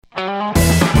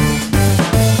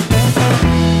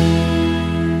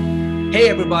Hey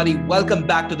everybody, welcome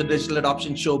back to the Digital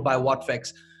Adoption Show by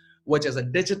WhatFix, which is a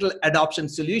digital adoption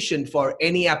solution for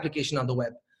any application on the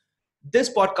web. This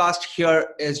podcast here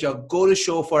is your go-to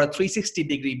show for a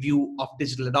 360-degree view of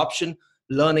digital adoption,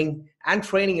 learning, and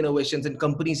training innovations in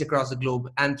companies across the globe.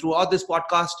 And throughout this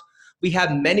podcast, we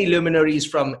have many luminaries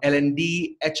from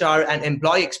L&D, HR, and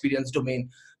employee experience domain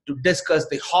to discuss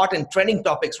the hot and trending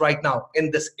topics right now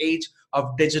in this age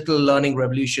of digital learning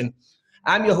revolution.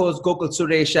 I'm your host, Gokul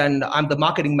Suresh, and I'm the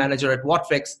marketing manager at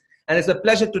WhatFix. And it's a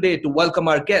pleasure today to welcome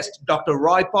our guest, Dr.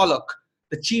 Roy Pollock,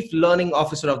 the Chief Learning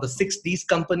Officer of the 6Ds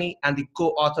Company and the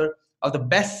co-author of the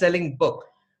best-selling book,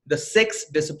 The 6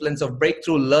 Disciplines of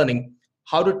Breakthrough Learning,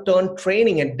 How to Turn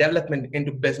Training and Development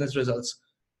into Business Results.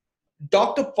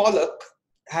 Dr. Pollock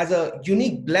has a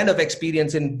unique blend of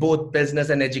experience in both business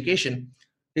and education.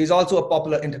 He's also a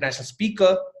popular international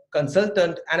speaker,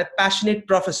 consultant, and a passionate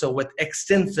professor with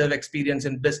extensive experience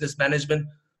in business management,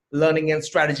 learning, and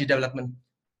strategy development.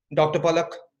 Dr.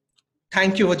 Pollock,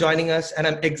 thank you for joining us, and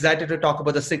I'm excited to talk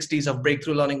about the 6Ds of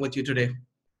breakthrough learning with you today.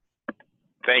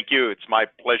 Thank you. It's my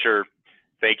pleasure.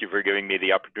 Thank you for giving me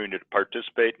the opportunity to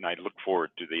participate, and I look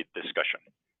forward to the discussion.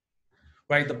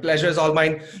 Right, the pleasure is all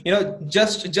mine.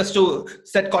 Just to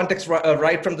set context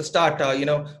right from the start,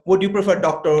 would you prefer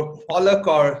Dr. Pollock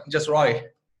or just Roy?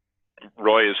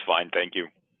 Roy is fine, thank you.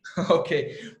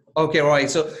 Okay, Roy.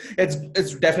 So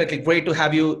it's definitely great to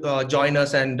have you join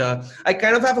us, and I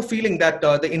kind of have a feeling that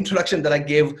the introduction that I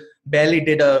gave barely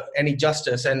did any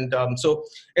justice, and so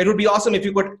it would be awesome if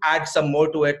you could add some more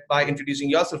to it by introducing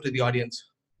yourself to the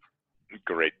audience.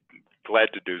 Great, glad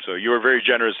to do so. You were very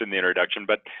generous in the introduction,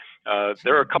 but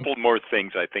there are a couple more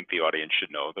things I think the audience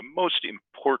should know. The most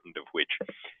important of which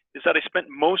is that I spent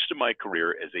most of my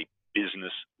career as a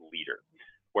business leader,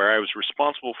 where I was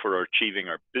responsible for achieving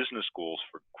our business goals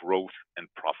for growth and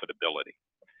profitability.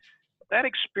 That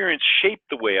experience shaped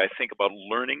the way I think about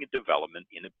learning and development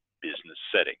in a business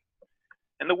setting.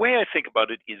 And the way I think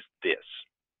about it is this.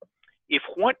 If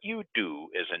what you do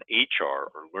as an HR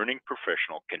or learning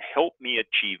professional can help me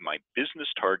achieve my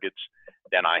business targets,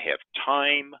 then I have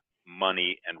time,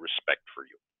 money, and respect for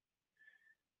you.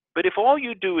 But if all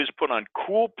you do is put on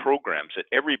cool programs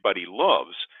that everybody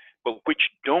loves, but which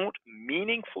don't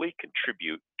meaningfully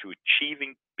contribute to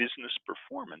achieving business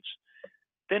performance,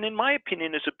 then in my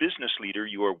opinion, as a business leader,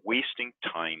 you are wasting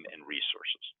time and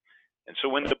resources. And so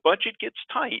when the budget gets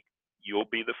tight, you'll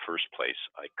be the first place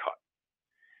I cut.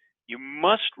 You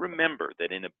must remember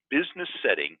that in a business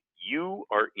setting, you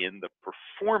are in the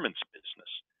performance business,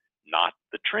 not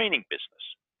the training business.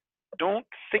 Don't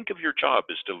think of your job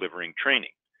as delivering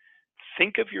training.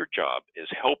 Think of your job as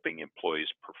helping employees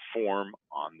perform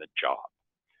on the job.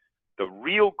 The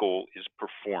real goal is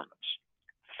performance.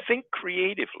 Think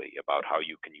creatively about how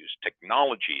you can use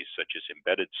technologies such as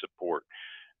embedded support,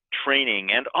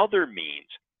 training, and other means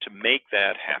to make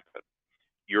that happen.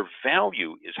 Your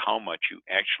value is how much you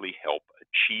actually help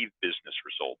achieve business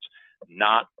results,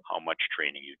 not how much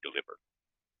training you deliver.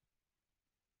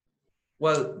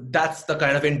 Well, that's the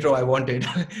kind of intro I wanted.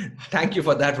 Thank you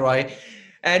for that, Roy.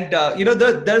 And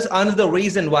there's another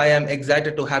reason why I'm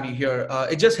excited to have you here.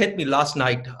 It just hit me last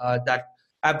night that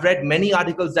I've read many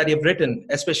articles that you've written,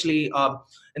 especially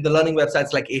in the learning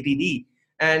websites like AT&T.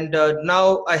 And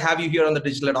now I have you here on the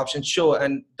Digital Adoption Show,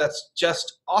 and that's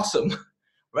just awesome,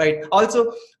 right?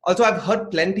 Also, I've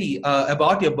heard plenty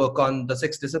about your book on the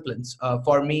 6 disciplines.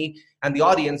 For me and the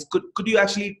audience, could you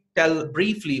actually tell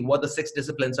briefly what the 6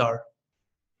 disciplines are?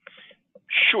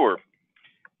 Sure.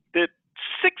 The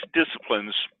 6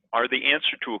 disciplines are the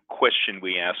answer to a question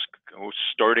we asked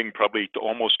starting probably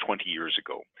almost 20 years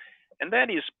ago. And that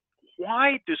is,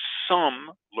 why do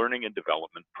some learning and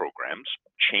development programs,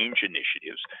 change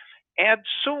initiatives, add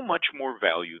so much more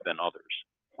value than others?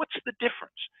 What's the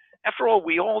difference? After all,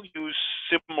 we all use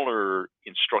similar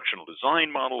instructional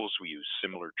design models, we use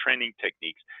similar training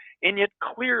techniques, and yet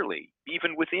clearly,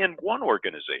 even within one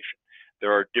organization,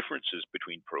 there are differences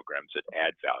between programs that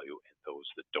add value and those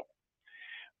that don't.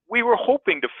 We were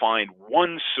hoping to find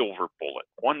one silver bullet,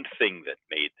 one thing that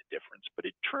made the difference, but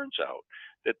it turns out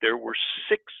that there were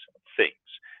 6 things.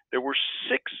 There were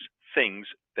 6 things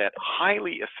that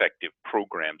highly effective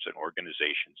programs and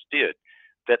organizations did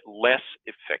that less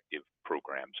effective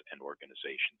programs and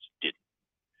organizations didn't.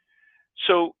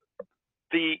 So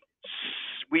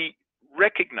we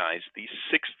recognize these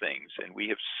 6 things, and we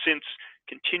have since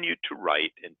continued to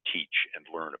write and teach and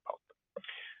learn about them.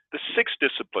 The 6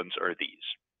 disciplines are these.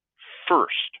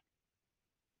 First,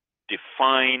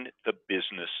 define the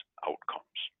business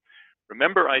outcomes.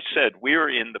 Remember, I said we're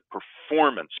in the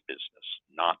performance business,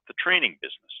 not the training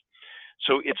business.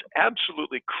 So it's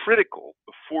absolutely critical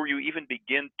before you even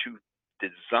begin to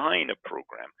design a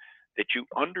program that you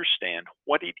understand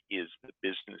what it is the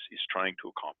business is trying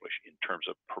to accomplish in terms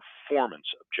of performance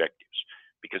objectives,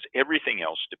 because everything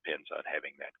else depends on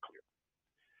having that clear.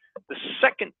 The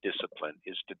second discipline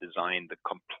is to design the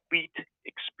complete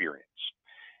experience.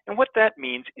 And what that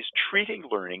means is treating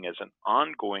learning as an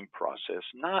ongoing process,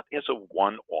 not as a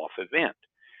one-off event,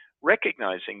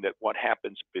 recognizing that what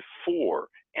happens before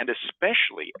and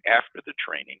especially after the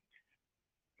training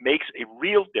makes a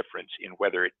real difference in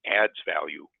whether it adds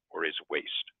value or is waste.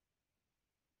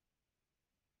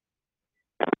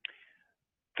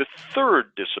 The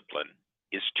third discipline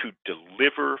is to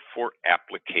deliver for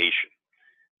application.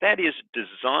 That is,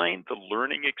 design the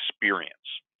learning experience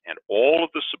and all of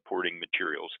the supporting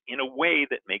materials in a way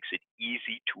that makes it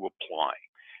easy to apply.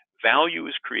 Value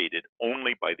is created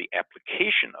only by the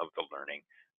application of the learning,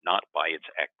 not by its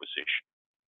acquisition.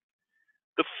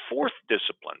 The fourth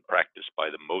discipline practiced by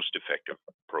the most effective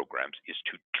programs is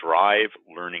to drive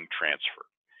learning transfer.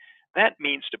 That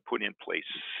means to put in place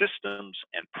systems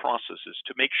and processes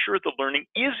to make sure the learning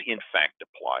is in fact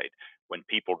applied when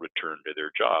people return to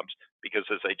their jobs, because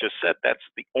as I just said, that's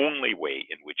the only way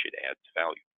in which it adds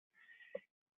value.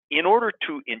 In order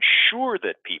to ensure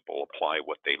that people apply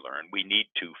what they learn, we need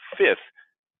to, fifth,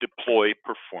 deploy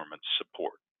performance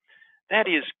support. That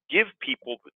is, give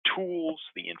people the tools,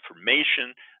 the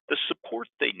information, the support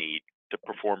they need to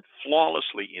perform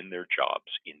flawlessly in their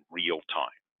jobs in real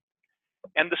time.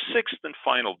 And the sixth and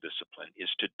final discipline is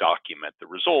to document the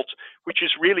results, which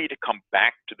is really to come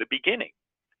back to the beginning.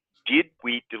 Did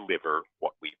we deliver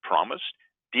what we promised?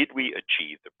 Did we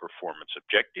achieve the performance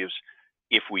objectives?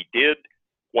 If we did,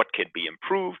 what can be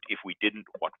improved? If we didn't,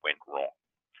 what went wrong?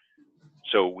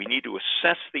 So we need to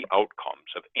assess the outcomes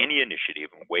of any initiative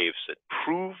in ways that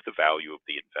prove the value of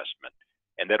the investment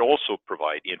and that also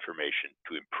provide information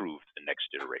to improve the next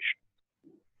iteration.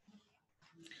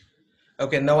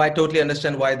 Okay, now I totally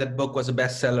understand why that book was a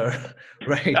bestseller,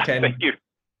 right? And Thank you.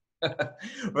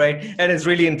 right, and it's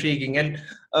really intriguing. And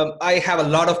I have a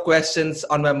lot of questions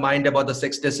on my mind about the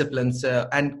six disciplines.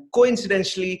 And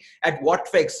coincidentally, at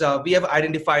WhatFix, we have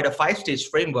identified a 5-stage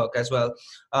framework as well.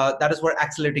 That is for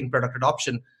accelerating product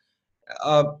adoption.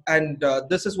 And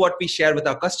this is what we share with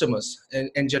our customers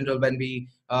in general when we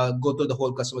go through the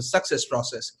whole customer success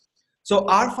process. So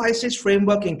our 5-stage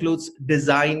framework includes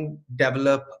design,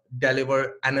 develop,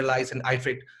 deliver, analyze, and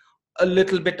iterate. A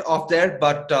little bit off there,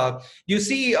 but you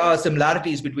see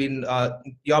similarities between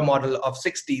your model of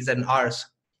 60s and ours.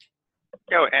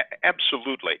 No,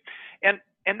 absolutely. And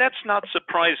that's not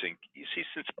surprising. You see,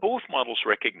 since both models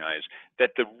recognize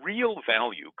that the real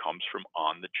value comes from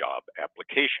on-the-job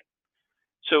application.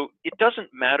 So it doesn't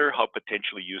matter how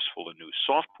potentially useful a new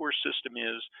software system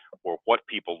is or what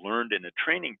people learned in a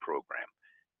training program.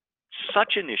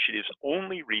 Such initiatives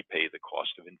only repay the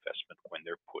cost of investment when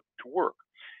they're put to work.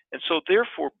 And so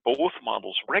therefore, both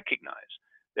models recognize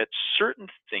that certain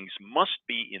things must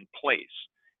be in place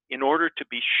in order to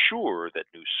be sure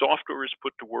that new software is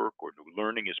put to work or new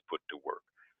learning is put to work,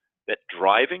 that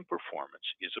driving performance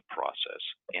is a process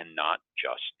and not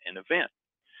just an event.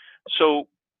 So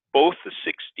both the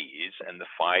 6Ds and the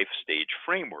 5-stage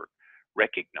framework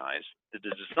recognize the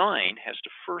design has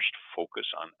to first focus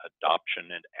on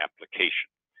adoption and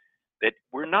application, that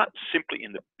we're not simply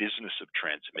in the business of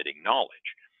transmitting knowledge.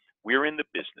 We're in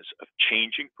the business of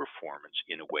changing performance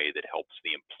in a way that helps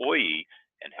the employee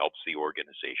and helps the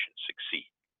organization succeed.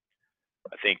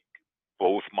 I think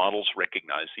both models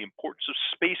recognize the importance of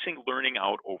spacing learning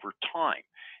out over time,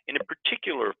 and in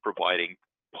particular of providing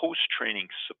post-training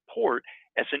support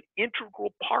as an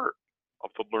integral part of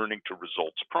the learning to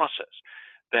results process.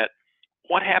 That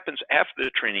what happens after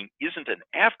the training isn't an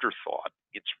afterthought,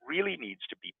 it really needs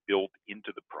to be built into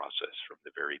the process from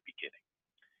the very beginning.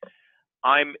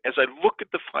 As I look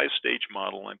at the 5-stage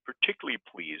model, I'm particularly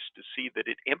pleased to see that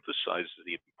it emphasizes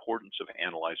the importance of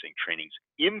analyzing training's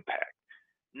impact,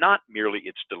 not merely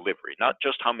its delivery, not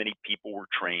just how many people were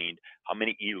trained, how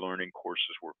many e-learning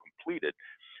courses were completed,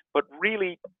 but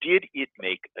really, did it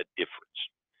make a difference?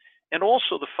 And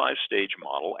also the 5-stage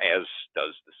model, as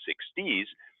does the 6Ds,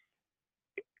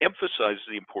 emphasizes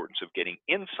the importance of getting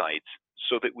insights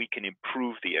so that we can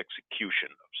improve the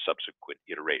execution of subsequent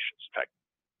iterations. In fact,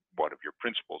 one of your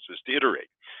principles is to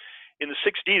iterate. In the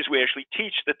 6Ds, we actually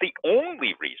teach that the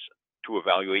only reason to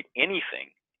evaluate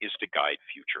anything is to guide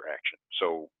future action.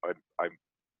 So I'm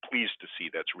pleased to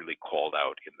see that's really called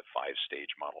out in the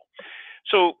 5-stage model.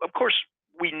 So of course,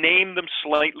 we name them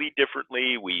slightly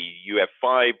differently. You have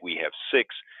 5, we have 6,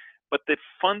 but that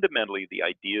fundamentally the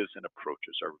ideas and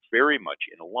approaches are very much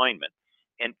in alignment.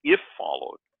 and if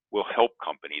followed, will help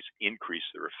companies increase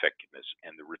their effectiveness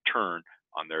and the return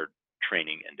on their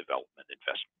training and development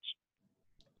investments.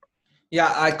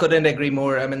 Yeah, I couldn't agree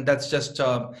more. I mean, that's just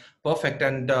perfect.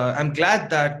 And I'm glad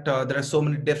that there are so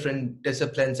many different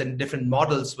disciplines and different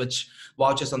models which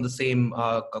vouches on the same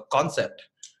concept,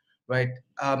 right?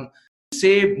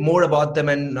 Say more about them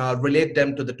and relate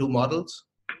them to the two models.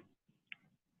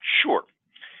 Sure.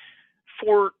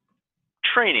 For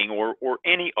training or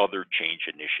any other change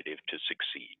initiative to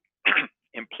succeed,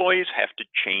 employees have to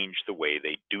change the way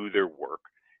they do their work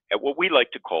at what we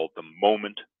like to call the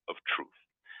moment of truth.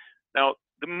 Now,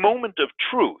 the moment of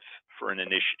truth for an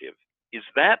initiative is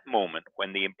that moment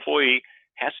when the employee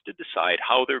has to decide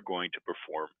how they're going to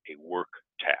perform a work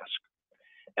task.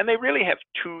 And they really have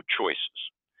two choices.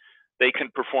 They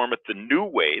can perform it the new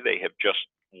way they have just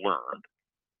learned,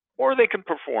 or they can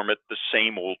perform it the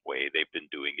same old way they've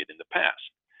been doing it in the past.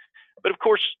 But of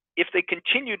course, if they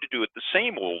continue to do it the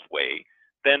same old way,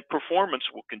 then performance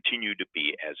will continue to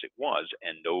be as it was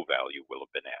and no value will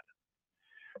have been added.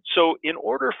 So in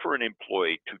order for an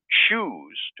employee to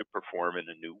choose to perform in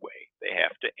a new way, they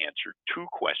have to answer two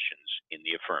questions in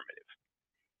the affirmative.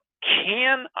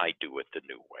 Can I do it the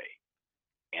new way?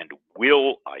 And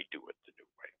will I do it the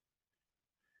new way?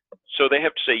 So they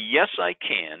have to say, yes, I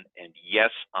can, and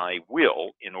yes, I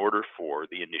will, in order for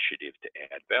the initiative to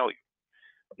add value.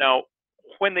 Now,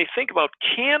 when they think about,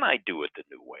 can I do it the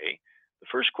new way?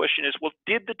 The first question is, well,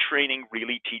 did the training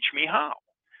really teach me how?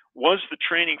 Was the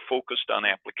training focused on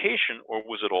application, or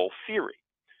was it all theory?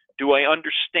 Do I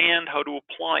understand how to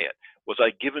apply it? Was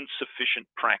I given sufficient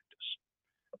practice?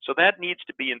 So that needs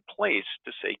to be in place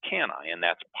to say, can I? And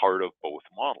that's part of both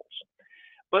models.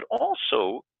 But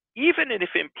also, even if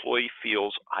employee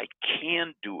feels I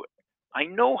can do it, I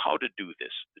know how to do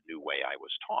this the new way I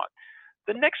was taught,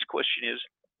 the next question is,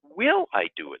 will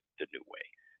I do it the new way?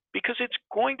 Because it's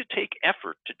going to take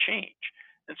effort to change.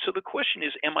 And so the question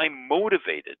is, am I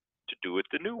motivated to do it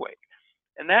the new way?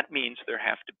 And that means there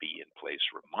have to be in place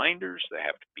reminders, there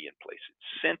have to be in place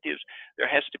incentives, there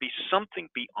has to be something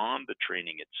beyond the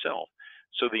training itself.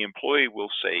 So the employee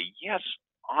will say, yes,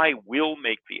 I will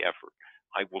make the effort.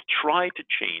 I will try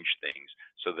to change things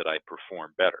so that I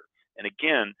perform better. And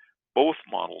again, both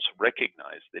models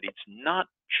recognize that it's not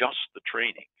just the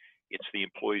training, it's the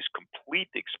employee's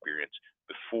complete experience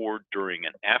before, during,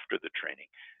 and after the training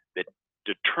that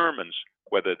determines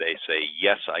whether they say,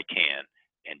 yes, I can,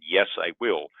 and yes, I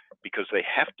will, because they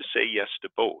have to say yes to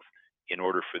both in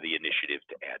order for the initiative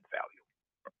to add value.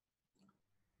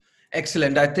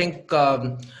 Excellent. I think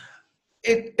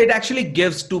it actually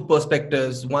gives two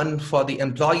perspectives, one for the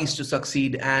employees to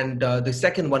succeed and the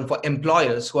second one for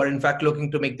employers who are in fact looking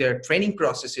to make their training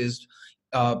processes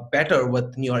better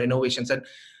with newer innovations. And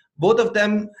both of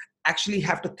them actually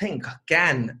have to think,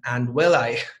 can and will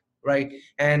I, right?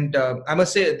 And I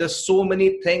must say, there's so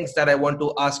many things that I want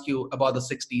to ask you about the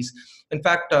 60s. In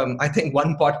fact, I think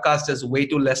one podcast is way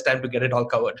too less time to get it all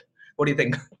covered. What do you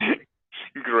think?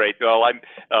 Great. Well, I'm,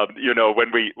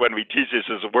 when we teach this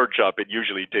as a workshop, it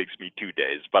usually takes me 2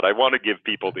 days, but I want to give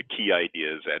people the key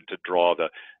ideas and to draw the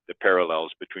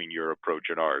parallels between your approach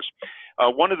and ours.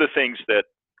 One of the things that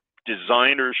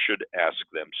designers should ask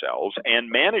themselves and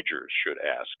managers should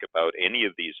ask about any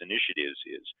of these initiatives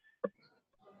is,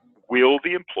 will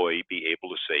the employee be able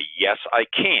to say, yes, I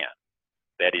can?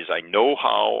 That is, I know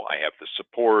how, I have the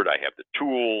support, I have the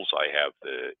tools, I have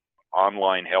the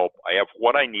online help, I have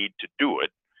what I need to do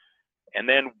it. And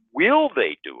then will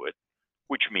they do it?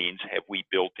 Which means, have we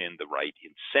built in the right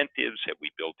incentives? Have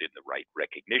we built in the right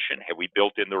recognition? Have we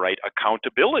built in the right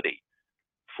accountability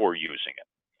for using it?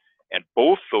 And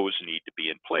both those need to be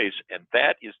in place. And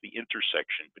that is the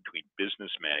intersection between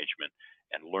business management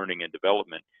and learning and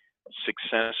development.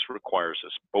 Success requires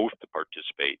us both to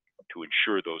participate to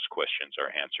ensure those questions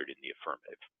are answered in the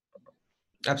affirmative.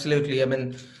 Absolutely. I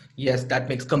mean, yes, that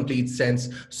makes complete sense.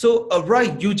 So,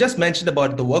 Roy, you just mentioned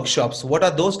about the workshops. What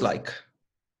are those like?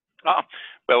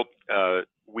 Well,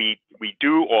 we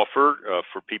do offer,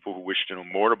 for people who wish to know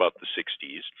more about the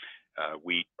 60s,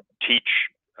 we teach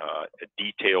a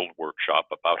detailed workshop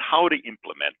about how to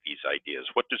implement these ideas.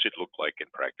 What does it look like in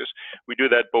practice? We do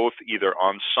that both either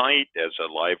on site as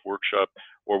a live workshop,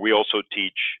 or we also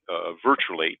teach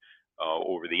virtually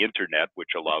over the internet, which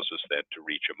allows us then to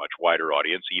reach a much wider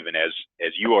audience, even as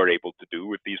you are able to do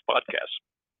with these podcasts.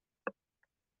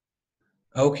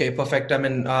 Okay, perfect. I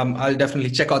mean, I'll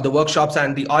definitely check out the workshops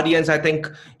and the audience. I think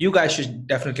you guys should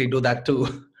definitely do that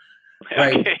too.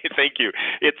 Right. Okay, thank you.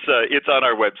 It's on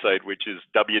our website, which is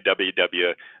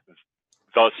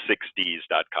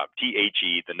the6ds.com,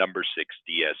 the number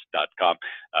 6ds.com,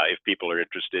 if people are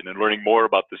interested in learning more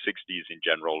about the 6Ds in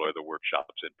general or the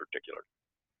workshops in particular.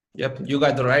 Yep, you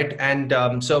got the right. And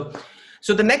so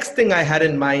the next thing I had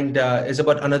in mind is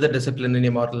about another discipline in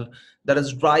your model that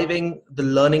is driving the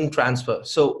learning transfer.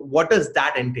 So what does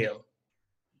that entail?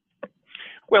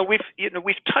 Well, we've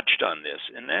touched on this,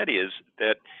 and that is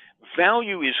that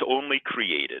value is only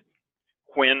created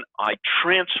when I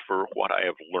transfer what I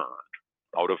have learned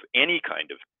out of any kind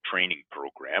of training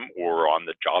program or on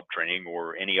the job training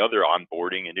or any other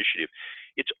onboarding initiative.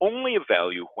 It's only a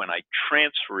value when I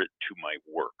transfer it to my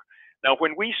work. Now,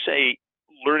 when we say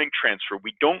learning transfer,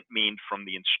 we don't mean from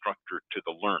the instructor to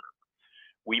the learner.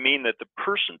 We mean that the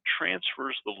person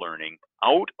transfers the learning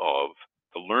out of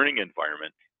the learning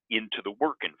environment into the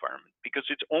work environment, because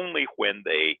it's only when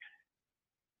they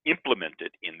implement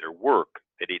it in their work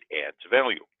that it adds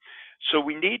value. So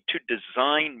we need to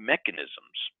design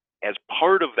mechanisms as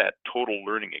part of that total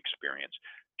learning experience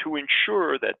to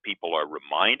ensure that people are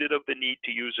reminded of the need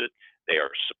to use it, they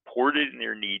are supported in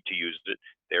their need to use it,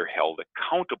 they're held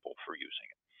accountable for using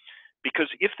it. Because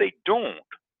if they don't,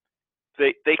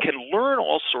 they can learn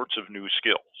all sorts of new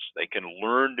skills. They can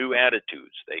learn new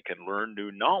attitudes. They can learn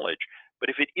new knowledge. But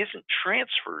if it isn't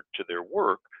transferred to their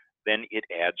work, then it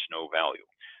adds no value.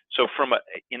 So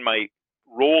in my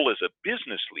role as a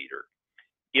business leader,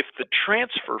 if the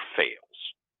transfer fails,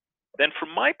 then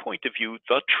from my point of view,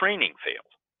 the training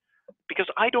failed. Because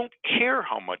I don't care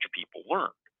how much people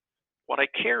learned. What I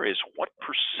care is what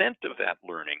percent of that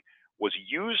learning was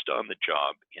used on the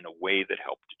job in a way that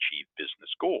helped achieve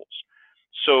business goals.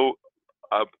 So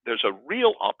there's a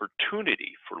real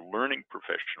opportunity for learning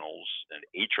professionals and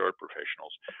HR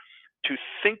professionals to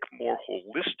think more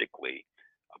holistically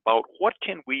about what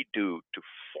can we do to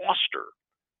foster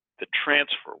the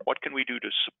transfer, what can we do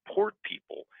to support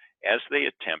people as they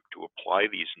attempt to apply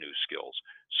these new skills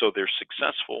so they're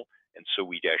successful and so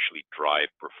we actually drive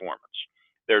performance.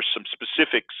 There's some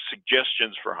specific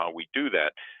suggestions for how we do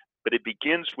that, but it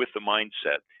begins with the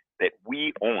mindset that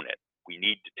we own it. We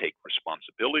need to take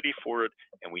responsibility for it,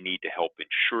 and we need to help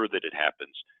ensure that it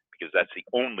happens, because that's the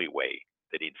only way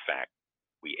that, in fact,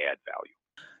 we add value.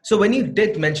 So when you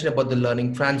did mention about the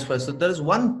learning transfer, so there's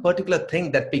one particular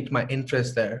thing that piqued my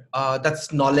interest there.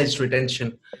 That's knowledge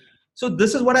retention. So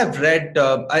this is what I've read.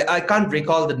 I can't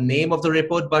recall the name of the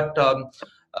report, but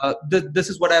this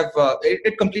is what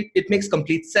it makes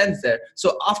complete sense there.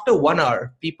 So after 1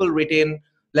 hour, people retain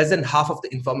less than half of the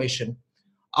information.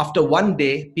 After 1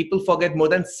 day, people forget more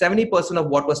than 70% of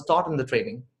what was taught in the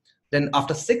training. Then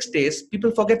after 6 days, people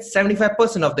forget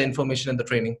 75% of the information in the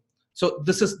training. So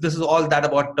this is all that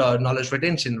about knowledge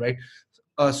retention, right?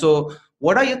 So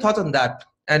what are your thoughts on that?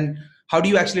 And how do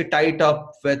you actually tie it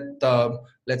up with,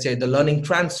 let's say, the learning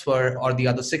transfer or the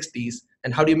other 6Ds?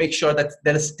 And how do you make sure that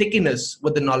there is stickiness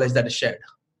with the knowledge that is shared?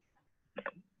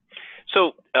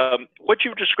 So what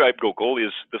you've described, Gokul,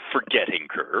 is the forgetting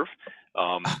curve.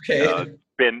 Okay.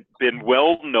 Been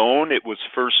well known. It was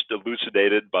first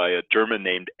elucidated by a German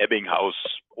named Ebbinghaus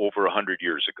over 100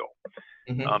 years ago.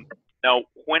 Mm-hmm. Now,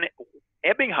 when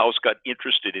Ebbinghaus got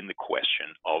interested in the question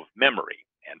of memory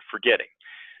and forgetting,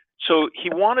 so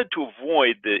he wanted to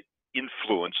avoid the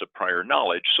influence of prior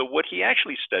knowledge. So what he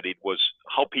actually studied was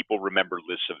how people remember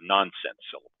lists of nonsense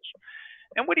syllables.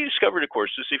 And what he discovered, of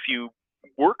course, is if you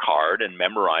work hard and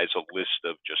memorize a list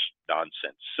of just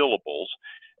nonsense syllables,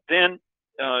 then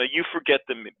you forget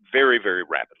them very, very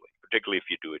rapidly, particularly if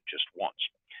you do it just once.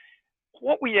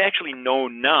 What we actually know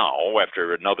now,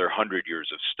 after another 100 years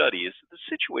of study, is that the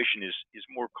situation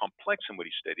is more complex than what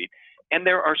he studied, and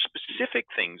there are specific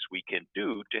things we can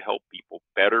do to help people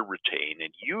better retain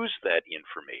and use that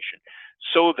information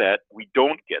so that we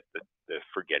don't get the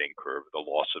forgetting curve, the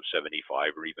loss of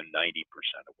 75 or even 90%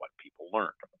 of what people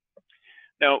learned.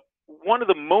 Now, one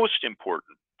of the most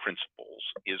important principles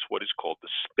is what is called the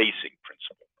spacing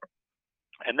principle,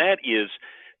 and that is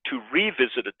to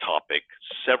revisit a topic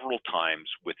several times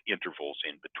with intervals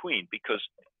in between, because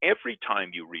every time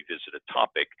you revisit a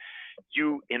topic,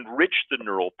 you enrich the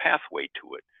neural pathway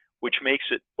to it, which makes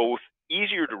it both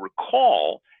easier to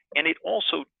recall and it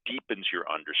also deepens your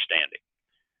understanding.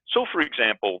 So, for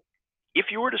example, if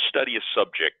you were to study a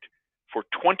subject for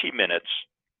 20 minutes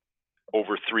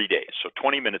over 3 days, so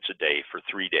 20 minutes a day for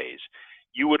 3 days,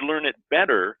 you would learn it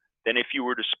better than if you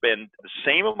were to spend the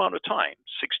same amount of time,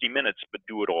 60 minutes, but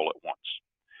do it all at once.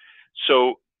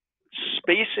 So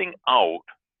spacing out,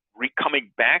 coming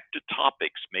back to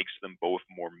topics makes them both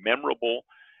more memorable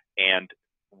and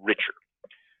richer.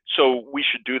 So we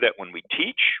should do that when we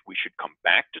teach, we should come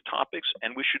back to topics,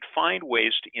 and we should find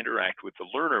ways to interact with the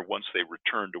learner once they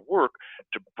return to work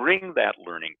to bring that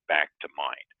learning back to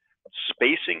mind.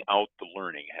 Spacing out the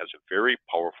learning has a very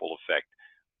powerful effect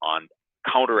on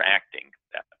counteracting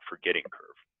that forgetting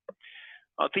curve.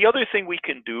 The other thing we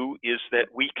can do is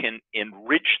that we can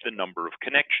enrich the number of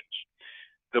connections.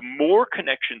 The more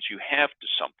connections you have to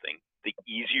something, the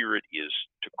easier it is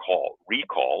to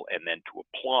recall, and then to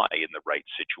apply in the right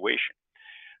situation.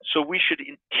 So we should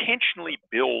intentionally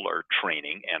build our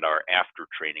training and our after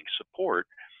training support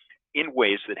in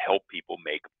ways that help people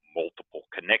make multiple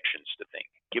connections to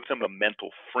things. Give them a mental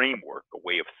framework, a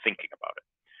way of thinking about it.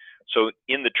 So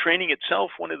in the training itself,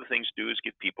 one of the things to do is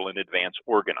give people an advanced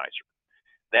organizer.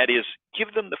 That is,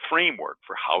 give them the framework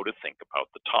for how to think about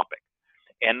the topic.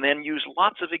 And then use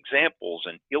lots of examples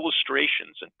and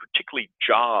illustrations, and particularly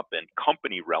job and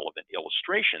company relevant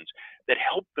illustrations that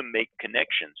help them make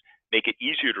connections, make it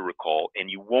easier to recall,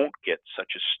 and you won't get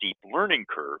such a steep learning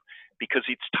curve because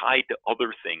it's tied to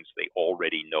other things they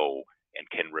already know and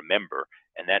can remember,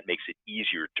 and that makes it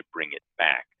easier to bring it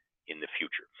back in the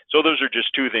future. So those are just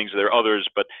two things. There are others,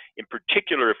 but in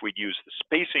particular, if we use the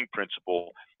spacing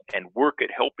principle and work at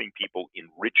helping people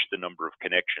enrich the number of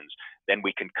connections, then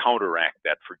we can counteract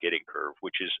that forgetting curve,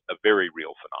 which is a very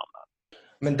real phenomenon.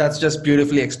 I mean, that's just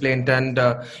beautifully explained. And,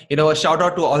 a shout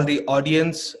out to all the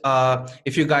audience.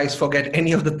 If you guys forget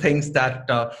any of the things that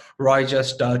Roy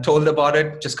just told about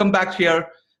it, just come back here.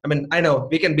 I mean, I know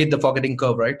we can beat the forgetting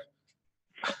curve, right?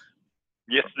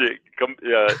 Yes,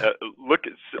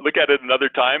 look at it another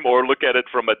time, or look at it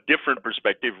from a different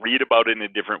perspective. Read about it in a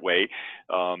different way.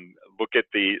 Look at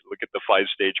the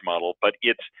 5-stage model, but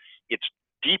it's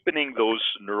deepening those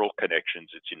neural connections.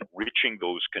 It's enriching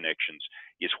those connections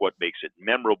is what makes it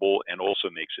memorable and also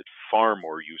makes it far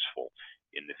more useful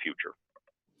in the future.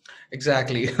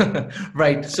 Exactly.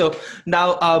 Right. So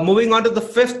now moving on to the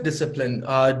fifth discipline,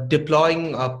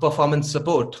 deploying performance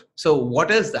support. So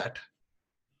what is that?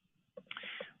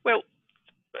 Well,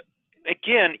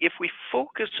 again, if we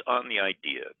focus on the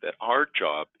idea that our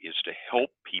job is to help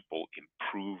people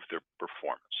improve their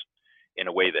performance in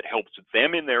a way that helps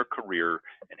them in their career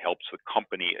and helps the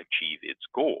company achieve its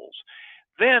goals,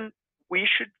 then we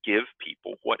should give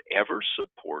people whatever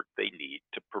support they need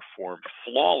to perform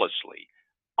flawlessly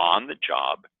on the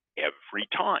job every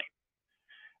time.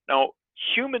 Now,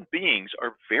 human beings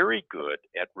are very good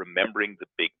at remembering the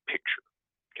big picture,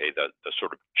 okay, the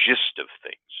sort of gist of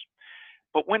things.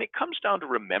 But when it comes down to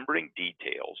remembering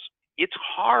details, it's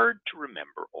hard to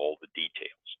remember all the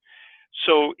details.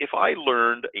 So if I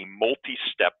learned a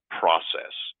multi-step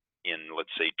process in,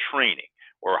 let's say, training,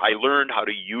 or I learned how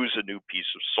to use a new piece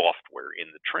of software in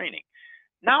the training,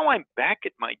 now I'm back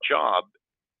at my job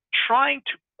trying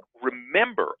to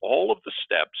remember all of the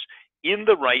steps in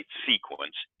the right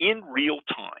sequence in real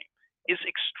time is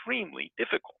extremely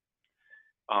difficult.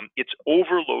 It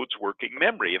overloads working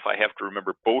memory if I have to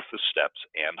remember both the steps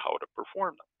and how to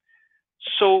perform them.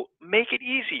 So make it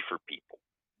easy for people.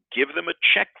 Give them a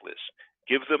checklist.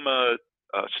 Give them a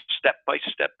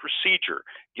step-by-step procedure.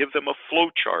 Give them a flow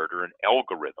chart or an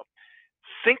algorithm.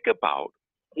 Think about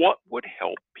what would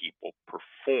help people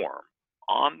perform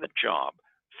on the job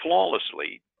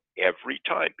flawlessly every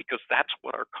time, because that's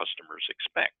what our customers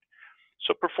expect.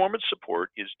 So performance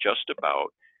support is just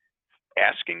about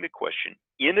asking the question,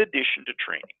 in addition to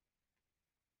training,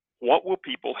 what will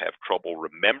people have trouble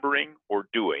remembering or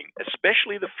doing,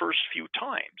 especially the first few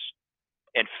times,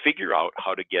 and figure out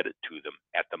how to get it to them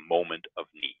at the moment of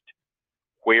need,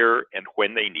 where and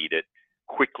when they need it,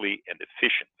 quickly and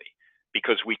efficiently.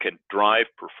 Because we can drive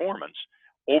performance,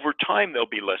 over time they'll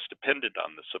be less dependent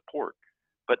on the support,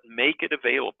 but make it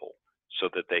available so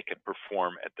that they can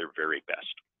perform at their very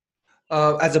best.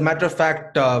 As a matter of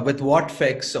fact, with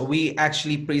WhatFix, we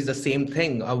actually preach the same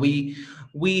thing.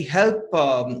 We help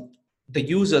the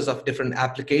users of different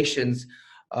applications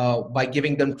by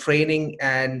giving them training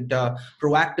and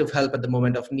proactive help at the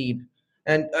moment of need.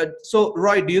 And so,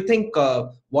 Roy, do you think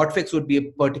WhatFix would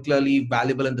be particularly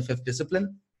valuable in the fifth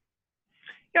discipline?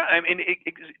 Yeah, I mean,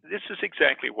 this is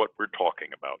exactly what we're talking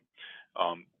about.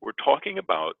 We're talking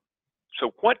about,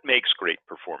 so what makes great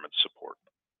performance support?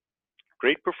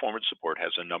 Great performance support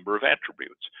has a number of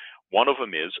attributes. One of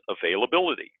them is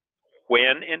availability,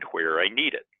 when and where I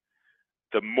need it.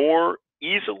 The more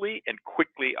easily and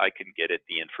quickly I can get at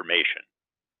the information,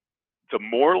 the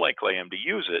more likely I am to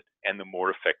use it and the more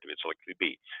effective it's likely to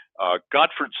be.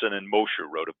 Gottfredson and Mosher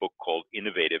wrote a book called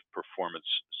Innovative Performance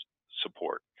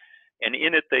Support. And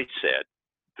in it they said,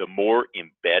 the more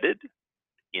embedded,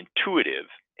 intuitive,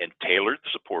 and tailored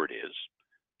support is,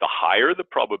 the higher the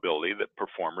probability that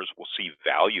performers will see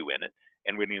value in it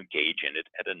and will engage in it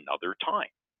at another time.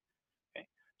 Okay?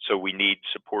 So we need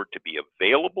support to be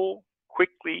available,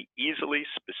 quickly, easily,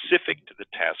 specific to the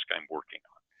task I'm working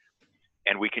on.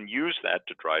 And we can use that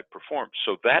to drive performance.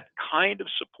 So that kind of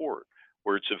support,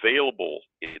 where it's available,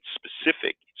 it's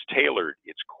specific, it's tailored,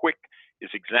 it's quick, is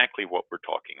exactly what we're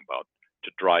talking about to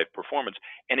drive performance.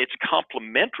 And it's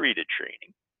complementary to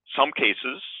training. Some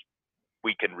cases,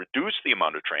 we can reduce the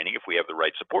amount of training if we have the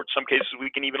right support. Some cases, we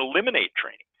can even eliminate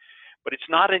training. But it's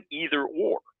not an either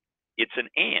or, it's an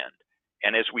and.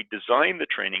 And as we design the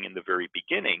training in the very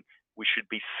beginning, we should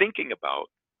be thinking about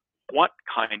what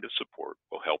kind of support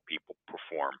will help people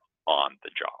perform on the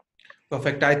job.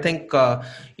 Perfect. I think,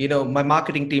 my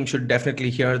marketing team should definitely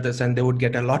hear this and they would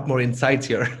get a lot more insights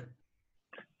here.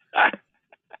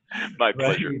 My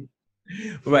pleasure.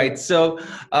 Right. So,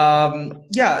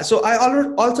 so I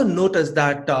also noticed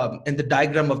that in the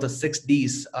diagram of the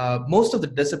 6Ds, most of the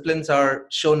disciplines are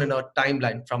shown in a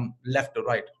timeline from left to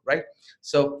right?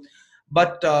 So,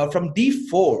 but from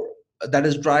D4, that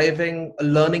is driving a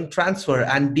learning transfer,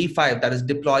 and D5, that is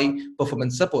deploy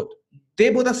performance support, they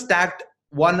both are stacked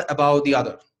one above the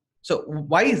other. So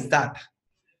why is that?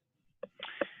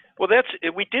 Well,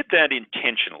 we did that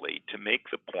intentionally to make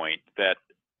the point that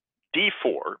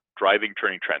D4, driving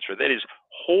training transfer, that is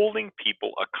holding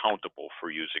people accountable for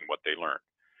using what they learn.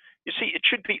 You see, it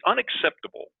should be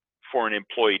unacceptable for an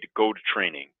employee to go to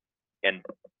training and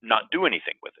not do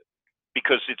anything with it,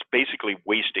 because it's basically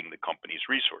wasting the company's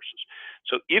resources.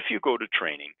 So if you go to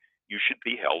training, you should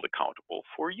be held accountable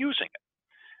for using it.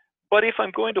 But if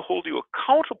I'm going to hold you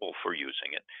accountable for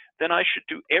using it, then I should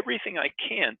do everything I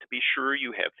can to be sure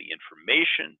you have the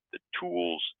information, the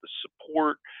tools, the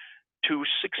support to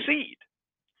succeed.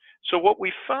 So what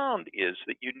we found is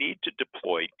that you need to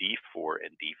deploy D4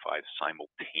 and D5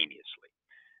 simultaneously.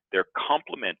 They're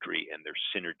complementary and they're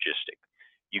synergistic.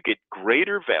 You get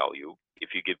greater value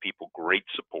if you give people great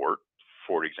support,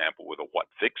 for example, with a what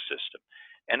fix system.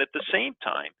 And at the same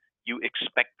time, you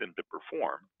expect them to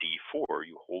perform. D4,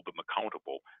 you hold them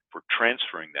accountable for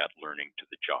transferring that learning to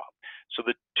the job. So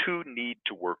the two need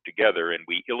to work together, and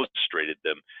we illustrated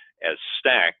them as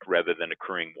stacked rather than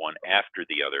occurring one after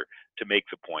the other to make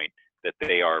the point that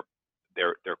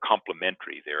they're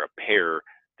complementary. They're a pair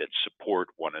that support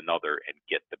one another and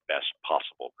get the best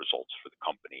possible results for the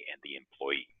company and the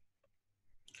employee.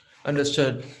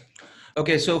 Understood.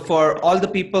 Okay, so for all the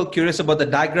people curious about the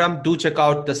diagram, do check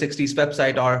out the 6Ds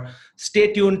website or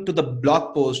stay tuned to the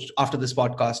blog post after this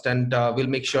podcast, and we'll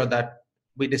make sure that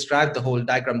we describe the whole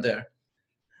diagram there.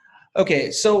 Okay,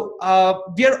 so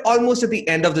we are almost at the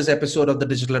end of this episode of the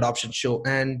Digital Adoption Show,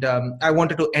 and I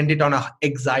wanted to end it on an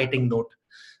exciting note.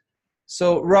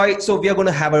 So, Roy, we are going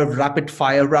to have a rapid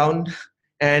fire round,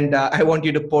 and I want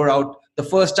you to pour out the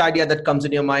first idea that comes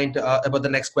in your mind about the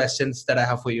next questions that I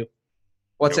have for you.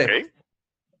 What's it? Okay.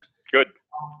 Good.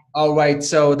 All right.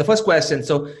 So the first question.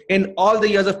 So in all the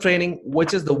years of training,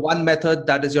 which is the one method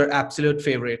that is your absolute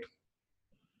favorite?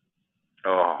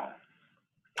 Oh.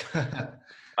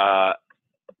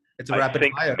 It's a rapid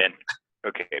fire.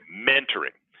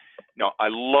 Mentoring. Now, I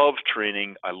love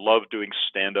training. I love doing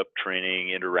stand-up training,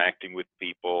 interacting with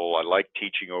people. I like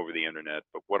teaching over the internet.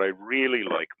 But what I really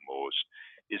like most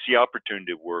is the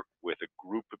opportunity to work with a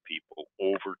group of people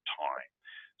over time.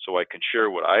 So I can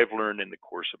share what I've learned in the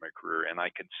course of my career, and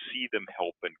I can see them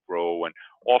help and grow and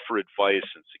offer advice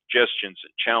and suggestions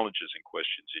and challenges and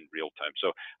questions in real time.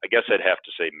 So I guess I'd have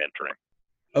to say mentoring.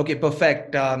 Okay,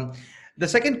 perfect. The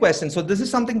second question. So this is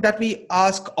something that we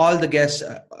ask all the guests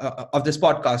of this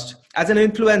podcast. As an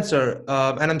influencer,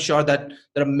 and I'm sure that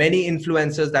there are many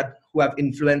influencers who have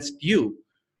influenced you,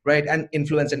 right? And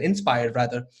influenced and inspired,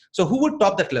 rather. So who would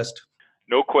top that list?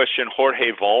 No question,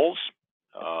 Jorge Valls.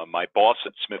 My boss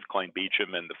at SmithKline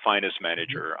Beecham and the finest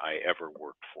manager I ever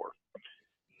worked for.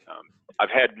 I've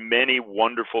had many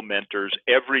wonderful mentors.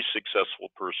 Every successful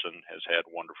person has had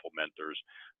wonderful mentors,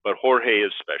 but Jorge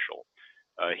is special.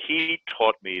 He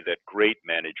taught me that great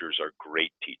managers are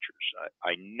great teachers.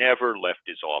 I never left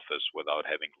his office without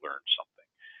having learned something.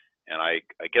 And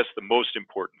I guess the most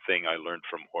important thing I learned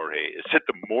from Jorge is that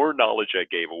the more knowledge I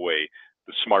gave away,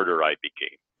 the smarter I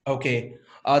became. Okay.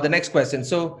 The next question.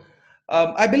 So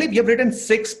I believe you've written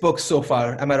 6 books so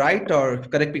far. Am I right? Or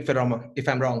correct me if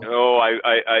I'm wrong. Oh,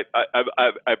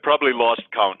 I probably lost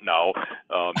count now.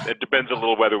 It depends a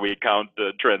little whether we count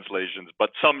translations,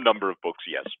 but some number of books,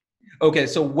 yes. Okay,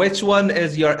 so which one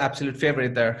is your absolute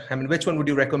favorite there? I mean, which one would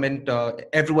you recommend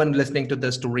everyone listening to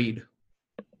this to read?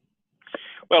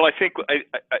 Well, I think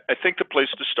the place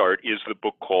to start is the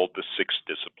book called The Six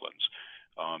Disciplines.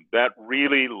 that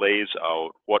really lays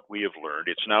out what we have learned.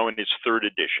 It's now in its third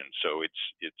edition, so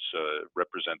it's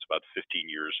represents about 15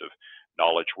 years of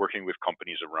knowledge working with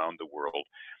companies around the world,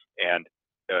 and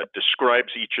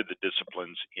describes each of the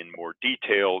disciplines in more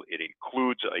detail. It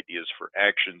includes ideas for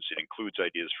actions. It includes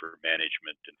ideas for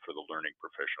management and for the learning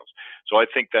professionals. So I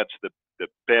think that's the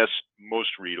best,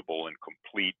 most readable and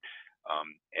complete.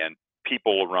 And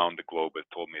people around the globe have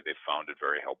told me they found it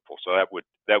very helpful. So that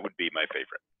would be my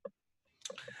favorite.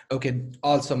 Okay,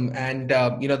 awesome. And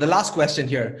the last question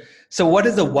here. So, what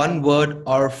is the one word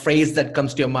or phrase that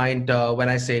comes to your mind when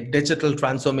I say digital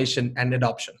transformation and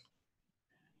adoption?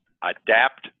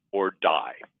 Adapt or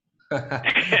die.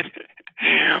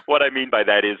 What I mean by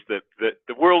that is that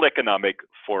the World Economic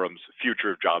Forum's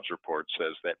Future of Jobs report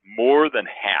says that more than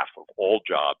half of all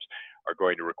jobs are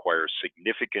going to require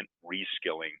significant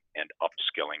reskilling and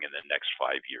upskilling in the next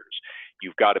 5 years.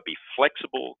 You've got to be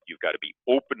flexible, you've got to be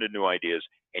open to new ideas,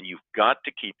 and you've got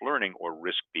to keep learning or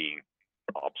risk being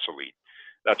obsolete.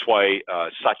 That's why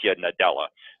Satya Nadella,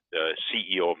 the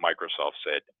CEO of Microsoft,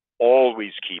 said,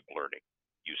 always keep learning.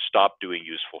 You stop doing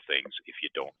useful things if you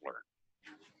don't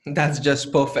learn. That's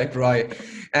just perfect, Roy.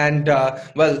 And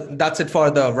well, that's it for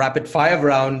the rapid fire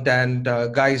round. And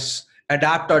guys,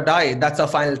 adapt or die. That's our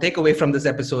final takeaway from this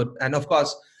episode. And of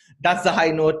course, that's the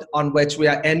high note on which we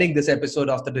are ending this episode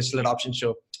of the Digital Adoption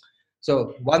Show.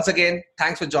 So once again,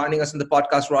 thanks for joining us in the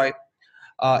podcast, Roy.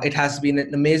 It has been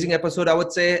an amazing episode, I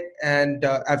would say, and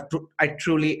I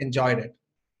truly enjoyed it.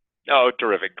 Oh,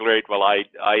 terrific. Great. Well,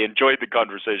 I enjoyed the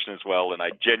conversation as well, and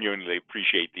I genuinely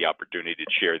appreciate the opportunity to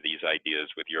share these ideas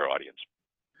with your audience.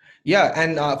 Yeah,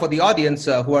 and for the audience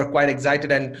who are quite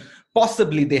excited and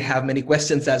possibly they have many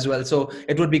questions as well. So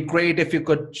it would be great if you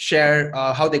could share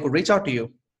how they could reach out to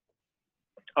you.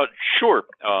 Sure.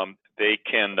 They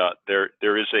can.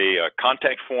 There is a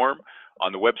contact form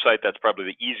on the website. That's probably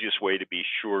the easiest way to be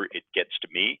sure it gets to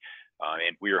me.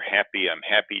 And I'm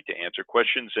happy to answer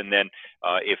questions. And then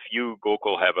if you,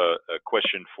 Gokul, have a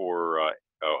question for a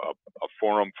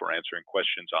forum for answering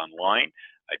questions online,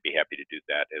 I'd be happy to do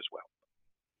that as well.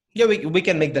 Yeah, we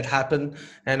can make that happen.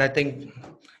 And I think,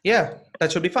 yeah,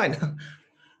 that should be fine.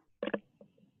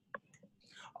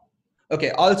 Okay,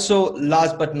 also,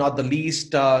 last but not the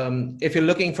least, if you're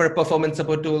looking for a performance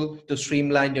support tool to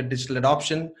streamline your digital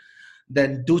adoption,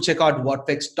 then do check out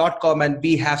whatfix.com, and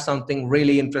we have something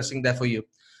really interesting there for you.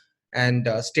 And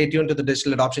stay tuned to the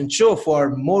Digital Adoption Show for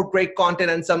more great content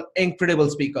and some incredible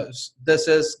speakers. This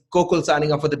is Gokul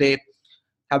signing off for the day.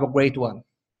 Have a great one.